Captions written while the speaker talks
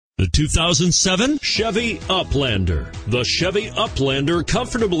The 2007 Chevy Uplander. The Chevy Uplander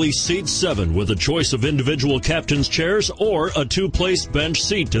comfortably seats 7 with a choice of individual captain's chairs or a 2-place bench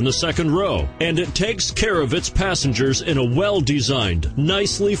seat in the second row. And it takes care of its passengers in a well-designed,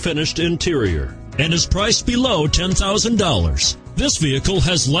 nicely finished interior. And is priced below $10,000. This vehicle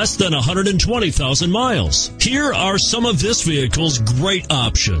has less than 120,000 miles. Here are some of this vehicle's great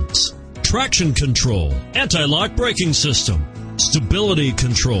options: traction control, anti-lock braking system, stability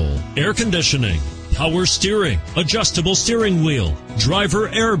control, air conditioning, power steering, adjustable steering wheel, driver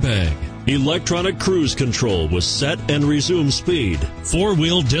airbag, electronic cruise control with set and resume speed,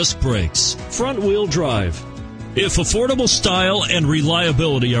 4-wheel disc brakes, front-wheel drive. If affordable style and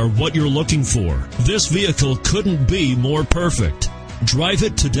reliability are what you're looking for, this vehicle couldn't be more perfect. Drive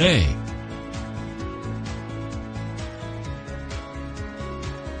it today.